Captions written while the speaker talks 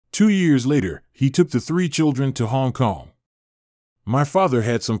2 years later, he took the three children to Hong Kong. My father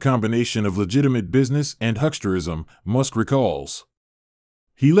had some combination of legitimate business and hucksterism, Musk recalls.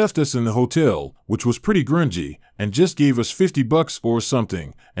 He left us in the hotel, which was pretty grungy, and just gave us $50 or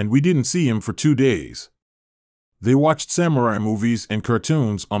something, and we didn't see him for 2 days. They watched samurai movies and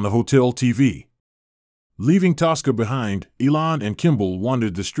cartoons on the hotel TV. Leaving Tosca behind, Elon and Kimball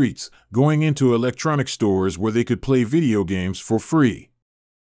wandered the streets, going into electronic stores where they could play video games for free.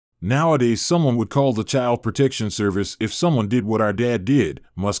 Nowadays, someone would call the Child Protection Service if someone did what our dad did,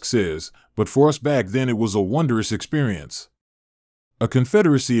 Musk says, but for us back then it was a wondrous experience. A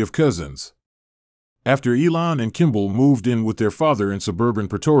confederacy of cousins. After Elon and Kimball moved in with their father in suburban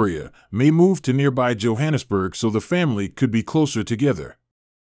Pretoria, May moved to nearby Johannesburg so the family could be closer together.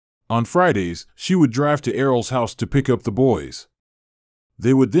 On Fridays, she would drive to Errol's house to pick up the boys.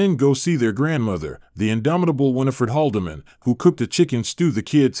 They would then go see their grandmother, the indomitable Winifred Haldeman, who cooked a chicken stew the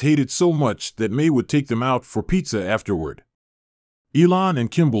kids hated so much that May would take them out for pizza afterward. Elon and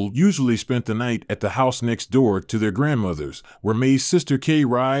Kimball usually spent the night at the house next door to their grandmother's, where May's sister Kay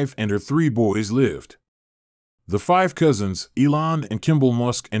Rive and her 3 boys lived. The 5 cousins, Elon and Kimball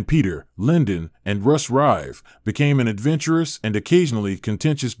Musk and Peter, Lyndon, and Russ Rive, became an adventurous and occasionally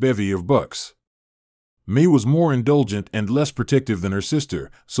contentious bevy of bucks. May was more indulgent and less protective than her sister,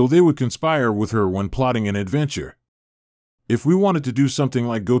 so they would conspire with her when plotting an adventure. If we wanted to do something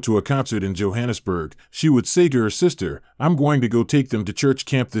like go to a concert in Johannesburg, she would say to her sister, "I'm going to go take them to church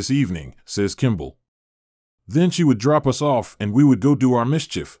camp this evening," says Kimball. Then she would drop us off and we would go do our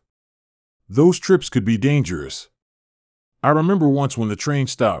mischief. Those trips could be dangerous. I remember once when the train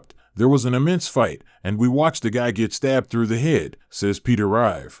stopped, there was an immense fight, and we watched a guy get stabbed through the head, says Peter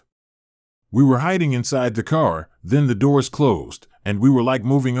Rive. We were hiding inside the car, then the doors closed, and we were like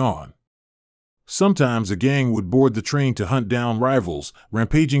moving on. Sometimes a gang would board the train to hunt down rivals,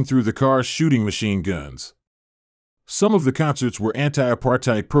 rampaging through the cars shooting machine guns. Some of the concerts were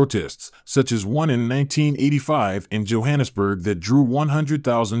anti-apartheid protests, such as one in 1985 in Johannesburg that drew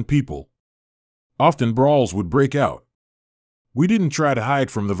 100,000 people. Often brawls would break out. We didn't try to hide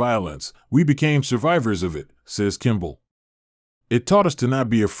from the violence, we became survivors of it, says Kimball. It taught us to not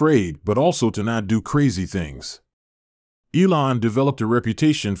be afraid, but also to not do crazy things. Elon developed a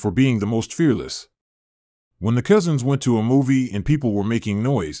reputation for being the most fearless. When the cousins went to a movie and people were making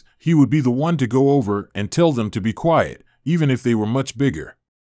noise, he would be the one to go over and tell them to be quiet, even if they were much bigger.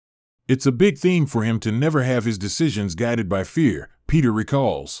 It's a big theme for him to never have his decisions guided by fear, Peter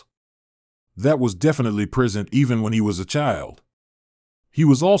recalls. That was definitely present even when he was a child. He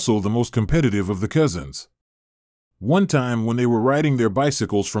was also the most competitive of the cousins. One time when they were riding their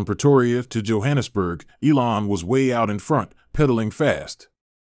bicycles from Pretoria to Johannesburg, Elon was way out in front, pedaling fast.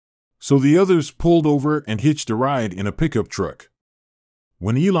 So the others pulled over and hitched a ride in a pickup truck.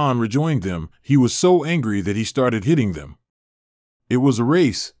 When Elon rejoined them, he was so angry that he started hitting them. It was a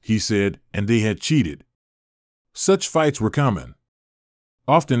race, he said, and they had cheated. Such fights were common.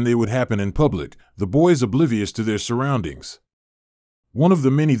 Often they would happen in public, the boys oblivious to their surroundings. One of the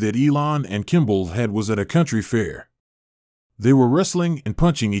many that Elon and Kimball had was at a country fair. They were wrestling and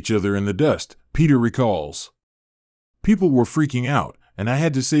punching each other in the dust, Peter recalls. People were freaking out, and I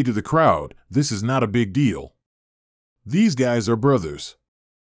had to say to the crowd, "This is not a big deal. These guys are brothers."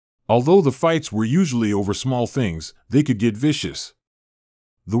 Although the fights were usually over small things, they could get vicious.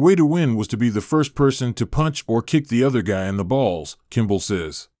 The way to win was to be the first person to punch or kick the other guy in the balls, Kimball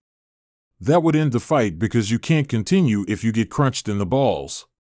says. That would end the fight because you can't continue if you get crunched in the balls.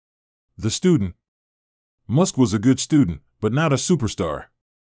 The student. Musk was a good student, but not a superstar.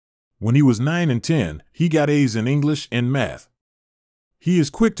 When he was 9 and 10, he got A's in English and math. He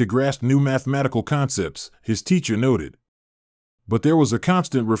is quick to grasp new mathematical concepts, his teacher noted. But there was a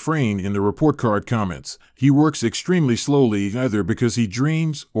constant refrain in the report card comments: he works extremely slowly either because he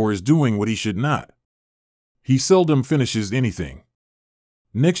dreams or is doing what he should not. He seldom finishes anything.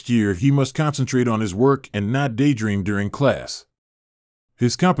 Next year he must concentrate on his work and not daydream during class.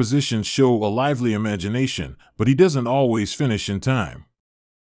 His compositions show a lively imagination, but he doesn't always finish in time.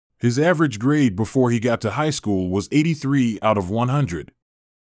 His average grade before he got to high school was 83 out of 100.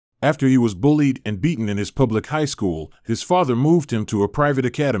 After he was bullied and beaten in his public high school, his father moved him to a private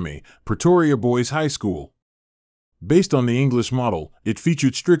academy, Pretoria Boys High School. Based on the English model, it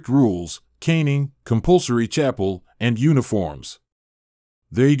featured strict rules, caning, compulsory chapel, and uniforms.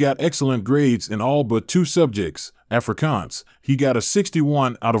 There he got excellent grades in all but 2 subjects, Afrikaans. He got a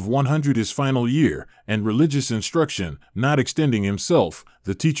 61 out of 100 his final year, and religious instruction, not extending himself,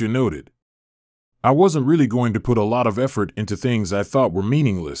 the teacher noted. I wasn't really going to put a lot of effort into things I thought were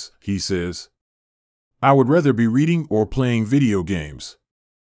meaningless, he says. I would rather be reading or playing video games.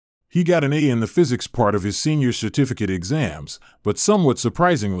 He got an A in the physics part of his senior certificate exams, but somewhat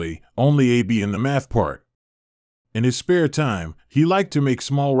surprisingly, only a B in the math part. In his spare time, he liked to make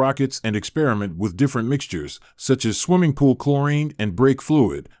small rockets and experiment with different mixtures, such as swimming pool chlorine and brake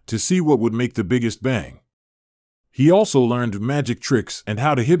fluid, to see what would make the biggest bang. He also learned magic tricks and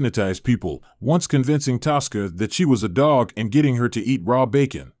how to hypnotize people, once convincing Tosca that she was a dog and getting her to eat raw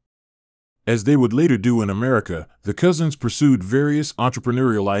bacon. As they would later do in America, the cousins pursued various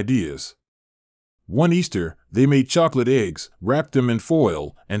entrepreneurial ideas. One Easter, they made chocolate eggs, wrapped them in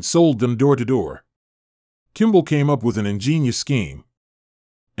foil, and sold them door to door. Kimball came up with an ingenious scheme.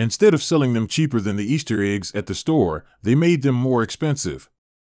 Instead of selling them cheaper than the Easter eggs at the store, they made them more expensive.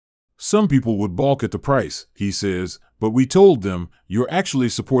 Some people would balk at the price, he says, but we told them, you're actually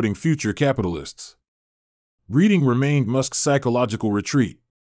supporting future capitalists. Reading remained Musk's psychological retreat.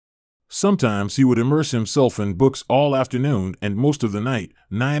 Sometimes he would immerse himself in books all afternoon and most of the night,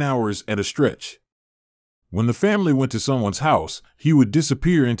 9 hours at a stretch. When the family went to someone's house, he would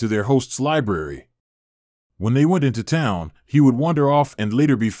disappear into their host's library. When they went into town, he would wander off and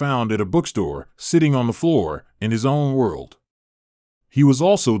later be found at a bookstore, sitting on the floor, in his own world. He was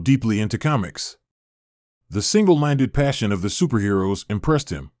also deeply into comics. The single-minded passion of the superheroes impressed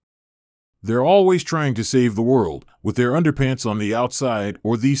him. They're always trying to save the world, with their underpants on the outside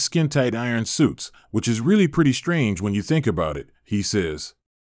or these skin-tight iron suits, which is really pretty strange when you think about it, he says.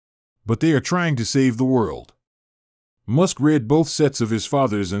 But they are trying to save the world. Musk read both sets of his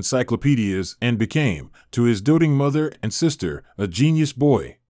father's encyclopedias and became, to his doting mother and sister, a genius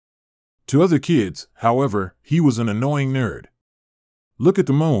boy. To other kids, however, he was an annoying nerd. Look at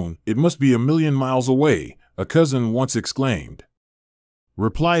the moon, it must be 1,000,000 miles away, a cousin once exclaimed.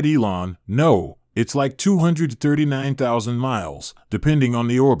 Replied Elon, no, it's like 239,000 miles, depending on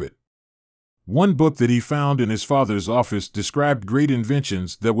the orbit. One book that he found in his father's office described great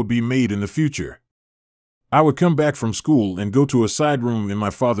inventions that would be made in the future. I would come back from school and go to a side room in my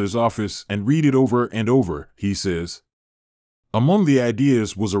father's office and read it over and over, he says. Among the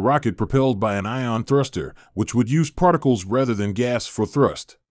ideas was a rocket propelled by an ion thruster, which would use particles rather than gas for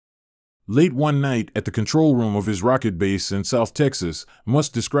thrust. Late one night at the control room of his rocket base in South Texas,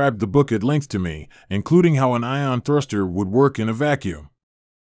 Musk described the book at length to me, including how an ion thruster would work in a vacuum.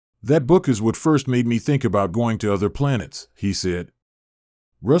 That book is what first made me think about going to other planets, he said.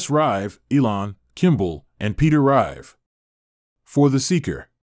 Russ Rive, Elon, Kimball, and Peter Rive. For the Seeker.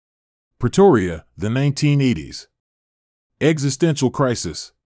 Pretoria, the 1980s. Existential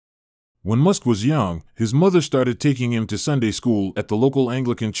crisis. When Musk was young, his mother started taking him to Sunday school at the local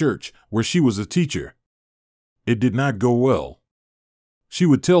Anglican church, where she was a teacher. It did not go well. She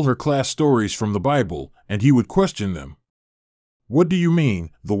would tell her class stories from the Bible, and he would question them. What do you mean,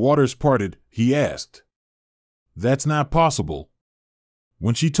 the waters parted? He asked. That's not possible.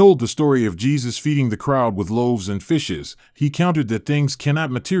 When she told the story of Jesus feeding the crowd with loaves and fishes, he countered that things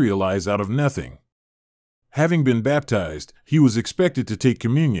cannot materialize out of nothing. Having been baptized, he was expected to take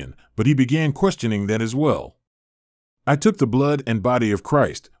communion, but he began questioning that as well. I took the blood and body of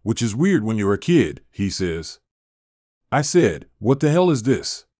Christ, which is weird when you're a kid, he says. I said, what the hell is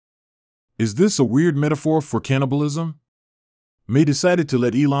this? Is this a weird metaphor for cannibalism? May decided to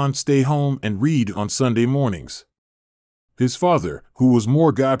let Elon stay home and read on Sunday mornings. His father, who was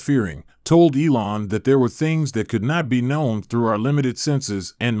more God-fearing, told Elon that there were things that could not be known through our limited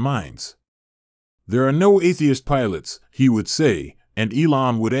senses and minds. There are no atheist pilots, he would say, and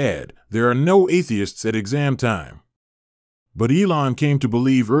Elon would add, there are no atheists at exam time. But Elon came to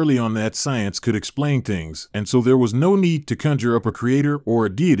believe early on that science could explain things, and so there was no need to conjure up a creator or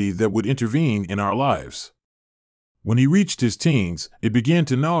a deity that would intervene in our lives. When he reached his teens, it began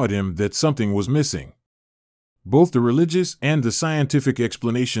to gnaw at him that something was missing. Both the religious and the scientific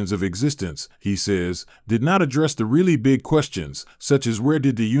explanations of existence, he says, did not address the really big questions, such as where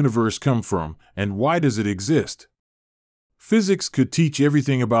did the universe come from, and why does it exist? Physics could teach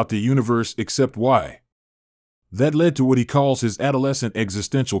everything about the universe except why. That led to what he calls his adolescent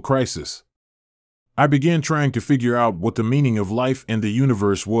existential crisis. I began trying to figure out what the meaning of life and the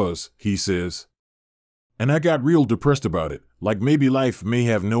universe was, he says. And I got real depressed about it, like maybe life may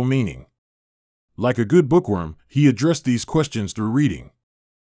have no meaning. Like a good bookworm, he addressed these questions through reading.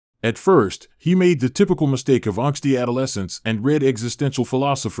 At first, he made the typical mistake of angsty adolescence and read existential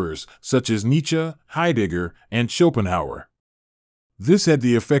philosophers such as Nietzsche, Heidegger, and Schopenhauer. This had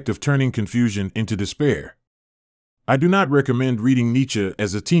the effect of turning confusion into despair. I do not recommend reading Nietzsche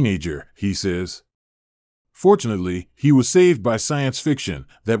as a teenager, he says. Fortunately, he was saved by science fiction,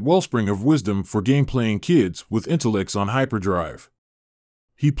 that wellspring of wisdom for game-playing kids with intellects on hyperdrive.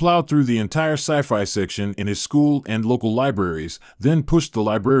 He plowed through the entire sci-fi section in his school and local libraries, then pushed the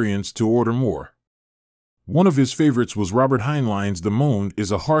librarians to order more. One of his favorites was Robert Heinlein's The Moon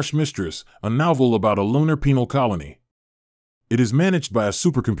is a Harsh Mistress, a novel about a lunar penal colony. It is managed by a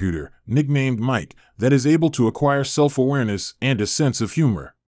supercomputer, nicknamed Mike, that is able to acquire self-awareness and a sense of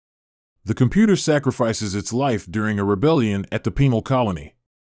humor. The computer sacrifices its life during a rebellion at the penal colony.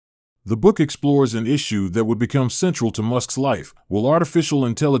 The book explores an issue that would become central to Musk's life. Will artificial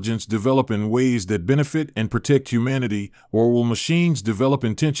intelligence develop in ways that benefit and protect humanity, or will machines develop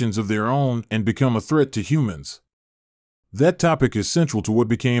intentions of their own and become a threat to humans? That topic is central to what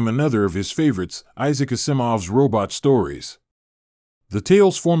became another of his favorites, Isaac Asimov's robot stories. The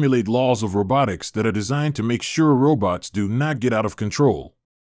tales formulate laws of robotics that are designed to make sure robots do not get out of control.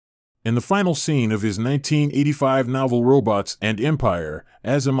 In the final scene of his 1985 novel Robots and Empire,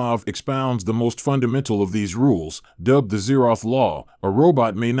 Asimov expounds the most fundamental of these rules, dubbed the Zeroth Law. A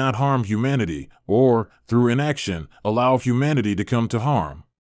robot may not harm humanity, or, through inaction, allow humanity to come to harm.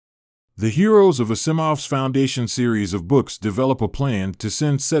 The heroes of Asimov's Foundation series of books develop a plan to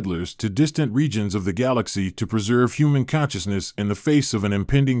send settlers to distant regions of the galaxy to preserve human consciousness in the face of an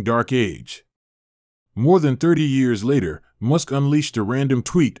impending dark age. More than 30 years later, Musk unleashed a random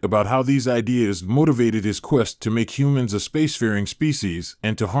tweet about how these ideas motivated his quest to make humans a spacefaring species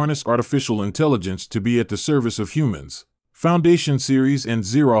and to harness artificial intelligence to be at the service of humans. Foundation series and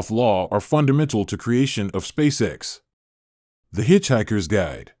Zeroth Law are fundamental to creation of SpaceX. The Hitchhiker's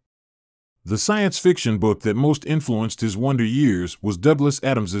Guide. The science fiction book that most influenced his wonder years was Douglas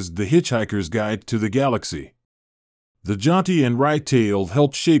Adams's The Hitchhiker's Guide to the Galaxy. The jaunty and wry tale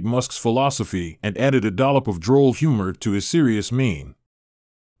helped shape Musk's philosophy and added a dollop of droll humor to his serious mien.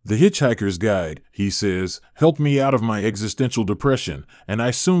 The Hitchhiker's Guide, he says, helped me out of my existential depression, and I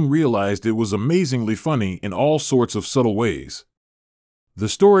soon realized it was amazingly funny in all sorts of subtle ways. The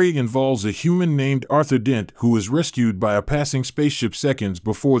story involves a human named Arthur Dent who is rescued by a passing spaceship seconds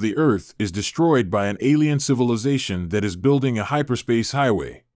before the Earth is destroyed by an alien civilization that is building a hyperspace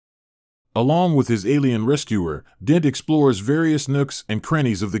highway. Along with his alien rescuer, Dent explores various nooks and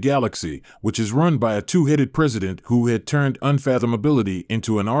crannies of the galaxy, which is run by a two-headed president who had turned unfathomability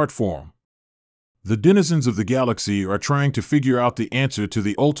into an art form. The denizens of the galaxy are trying to figure out the answer to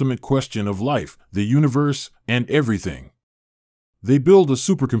the ultimate question of life, the universe, and everything. They build a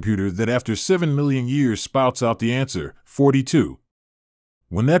supercomputer that after 7 million years spouts out the answer, 42.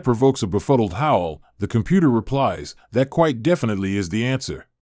 When that provokes a befuddled howl, the computer replies, "That quite definitely is the answer."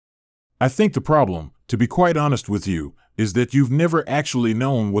 I think the problem, to be quite honest with you, is that you've never actually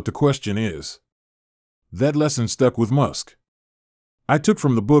known what the question is. That lesson stuck with Musk. I took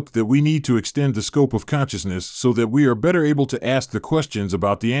from the book that we need to extend the scope of consciousness so that we are better able to ask the questions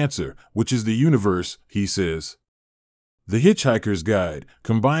about the answer, which is the universe, he says. The Hitchhiker's Guide,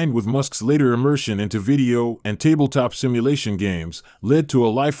 combined with Musk's later immersion into video and tabletop simulation games, led to a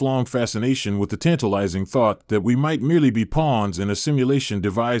lifelong fascination with the tantalizing thought that we might merely be pawns in a simulation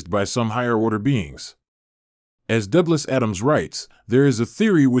devised by some higher-order beings. As Douglas Adams writes, there is a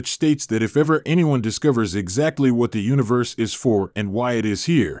theory which states that if ever anyone discovers exactly what the universe is for and why it is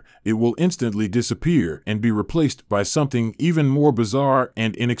here, it will instantly disappear and be replaced by something even more bizarre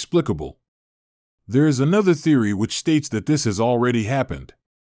and inexplicable. There is another theory which states that this has already happened.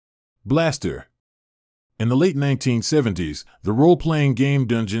 Blaster. In the late 1970s, the role-playing game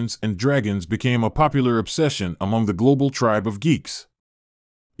Dungeons & Dragons became a popular obsession among the global tribe of geeks.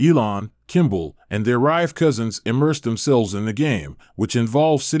 Elon, Kimball, and their Rive cousins immersed themselves in the game, which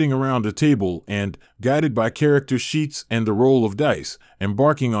involves sitting around a table and, guided by character sheets and the roll of dice,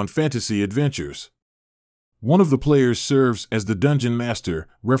 embarking on fantasy adventures. One of the players serves as the dungeon master,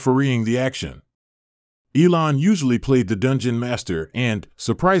 refereeing the action. Elon usually played the dungeon master and,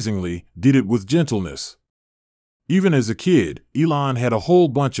 surprisingly, did it with gentleness. Even as a kid, Elon had a whole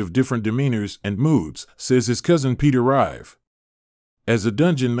bunch of different demeanors and moods, says his cousin Peter Rive. As a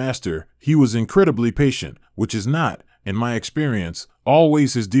dungeon master, he was incredibly patient, which is not, in my experience,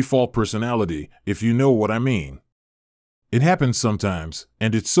 always his default personality, if you know what I mean. It happens sometimes,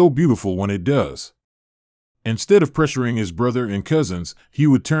 and it's so beautiful when it does. Instead of pressuring his brother and cousins, he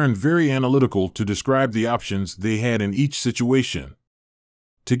would turn very analytical to describe the options they had in each situation.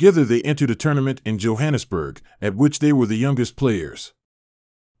 Together they entered a tournament in Johannesburg, at which they were the youngest players.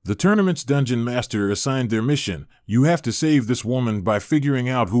 The tournament's dungeon master assigned their mission: you have to save this woman by figuring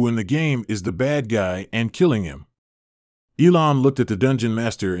out who in the game is the bad guy and killing him. Elon looked at the dungeon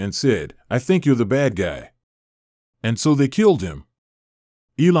master and said, "I think you're the bad guy." And so they killed him.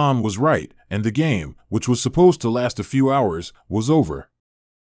 Elon was right, and the game, which was supposed to last a few hours, was over.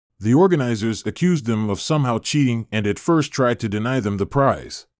 The organizers accused them of somehow cheating and at first tried to deny them the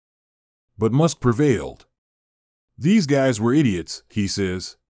prize. But Musk prevailed. "These guys were idiots," he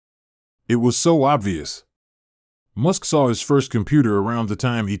says. "It was so obvious." Musk saw his first computer around the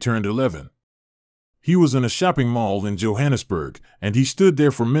time he turned 11. He was in a shopping mall in Johannesburg, and he stood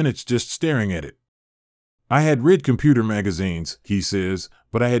there for minutes just staring at it. "I had read computer magazines," he says,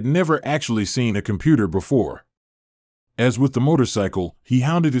 "but I had never actually seen a computer before." As with the motorcycle, he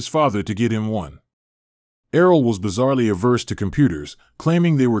hounded his father to get him one. Errol was bizarrely averse to computers,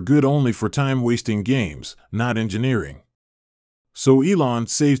 claiming they were good only for time-wasting games, not engineering. So Elon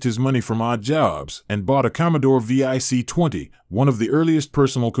saved his money from odd jobs and bought a Commodore VIC-20, one of the earliest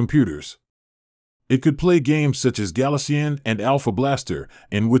personal computers. It could play games such as Galaxian and Alpha Blaster,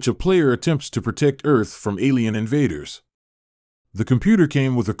 in which a player attempts to protect Earth from alien invaders. The computer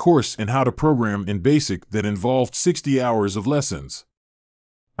came with a course in how to program in BASIC that involved 60 hours of lessons.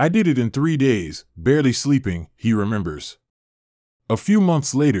 "I did it in 3 days, barely sleeping," he remembers. A few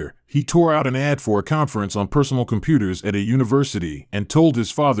months later, he tore out an ad for a conference on personal computers at a university and told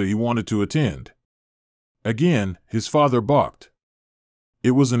his father he wanted to attend. Again, his father balked.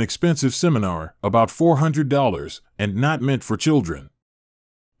 It was an expensive seminar, about $400, and not meant for children.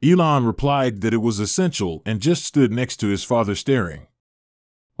 Elon replied that it was essential and just stood next to his father staring.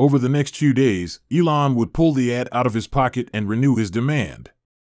 Over the next few days, Elon would pull the ad out of his pocket and renew his demand.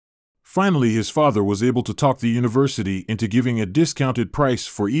 Finally, his father was able to talk the university into giving a discounted price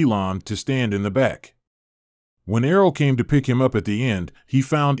for Elon to stand in the back. When Errol came to pick him up at the end, he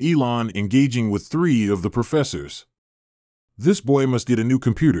found Elon engaging with 3 of the professors. "This boy must get a new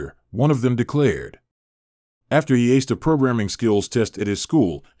computer," one of them declared. After he aced a programming skills test at his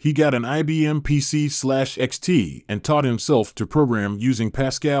school, he got an IBM PC/XT and taught himself to program using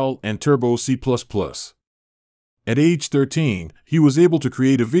Pascal and Turbo C++. At age 13, he was able to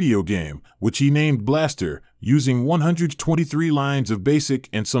create a video game, which he named Blaster, using 123 lines of BASIC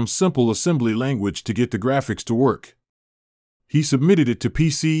and some simple assembly language to get the graphics to work. He submitted it to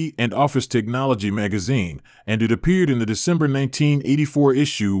PC and Office Technology magazine, and it appeared in the December 1984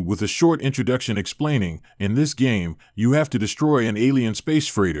 issue with a short introduction explaining, "In this game, you have to destroy an alien space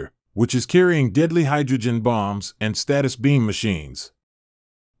freighter, which is carrying deadly hydrogen bombs and status beam machines."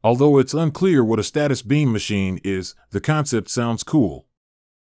 Although it's unclear what a status beam machine is, the concept sounds cool.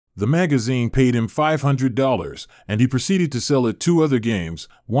 The magazine paid him $500, and he proceeded to sell it 2 other games,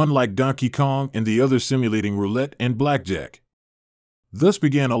 one like Donkey Kong and the other simulating roulette and blackjack. Thus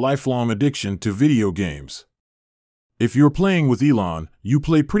began a lifelong addiction to video games. If you're playing with Elon, you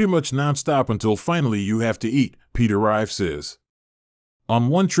play pretty much nonstop until finally you have to eat, Peter Rive says. On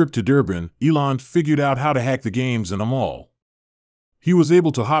one trip to Durban, Elon figured out how to hack the games in a mall. He was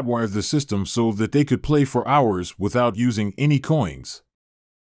able to hotwire the system so that they could play for hours without using any coins.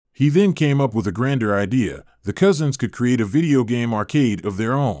 He then came up with a grander idea: the cousins could create a video game arcade of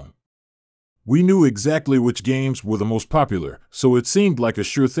their own. "We knew exactly which games were the most popular, so it seemed like a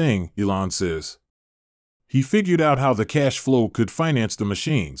sure thing," Elon says. He figured out how the cash flow could finance the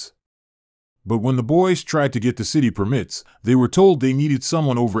machines. But when the boys tried to get the city permits, they were told they needed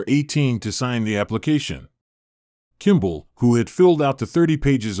someone over 18 to sign the application. Kimball, who had filled out the 30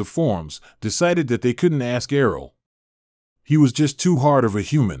 pages of forms, decided that they couldn't ask Errol. "He was just too hard of a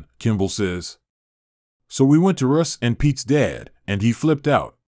human," Kimball says. "So we went to Russ and Pete's dad, and he flipped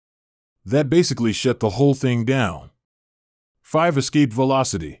out. That basically shut the whole thing down." 5 escaped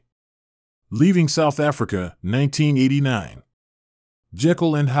Velocity. Leaving South Africa, 1989.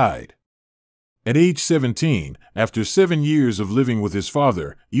 Jekyll and Hyde. At age 17, after 7 years of living with his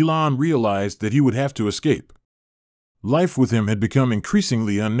father, Elon realized that he would have to escape. Life with him had become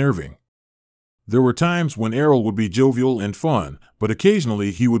increasingly unnerving. There were times when Errol would be jovial and fun, but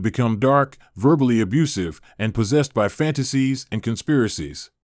occasionally he would become dark, verbally abusive, and possessed by fantasies and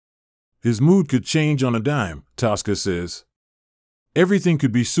conspiracies. His mood could change on a dime, Tosca says. Everything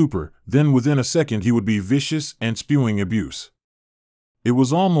could be super, then within a second he would be vicious and spewing abuse. It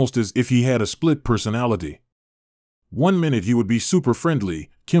was almost as if he had a split personality. One minute he would be super friendly,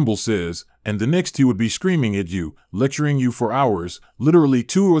 Kimball says, and the next he would be screaming at you, lecturing you for hours, literally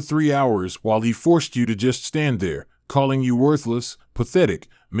 2 or 3 hours, while he forced you to just stand there, calling you worthless, pathetic,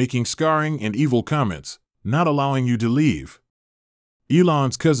 making scarring and evil comments, not allowing you to leave.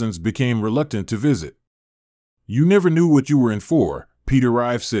 Elon's cousins became reluctant to visit. "You never knew what you were in for," Peter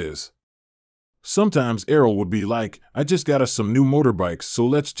Rive says. Sometimes Errol would be like, "I just got us some new motorbikes, so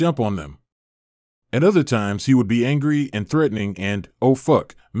let's jump on them." At other times he would be angry and threatening and, oh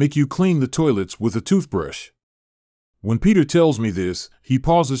fuck, make you clean the toilets with a toothbrush. When Peter tells me this, he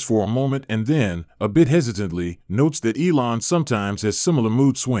pauses for a moment and then, a bit hesitantly, notes that Elon sometimes has similar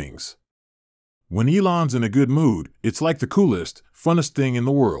mood swings. When Elon's in a good mood, it's like the coolest, funnest thing in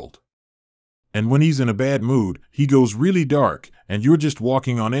the world. And when he's in a bad mood, he goes really dark, and you're just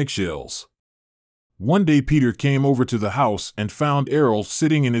walking on eggshells. One day Peter came over to the house and found Errol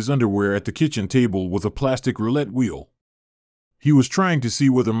sitting in his underwear at the kitchen table with a plastic roulette wheel. He was trying to see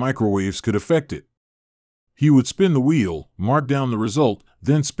whether microwaves could affect it. He would spin the wheel, mark down the result,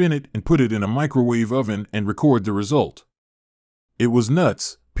 then spin it and put it in a microwave oven and record the result. It was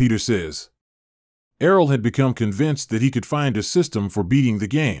nuts, Peter says. Errol had become convinced that he could find a system for beating the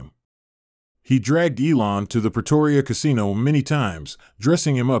game. He dragged Elon to the Pretoria casino many times,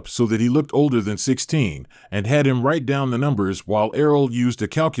 dressing him up so that he looked older than 16, and had him write down the numbers while Errol used a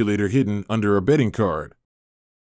calculator hidden under a betting card.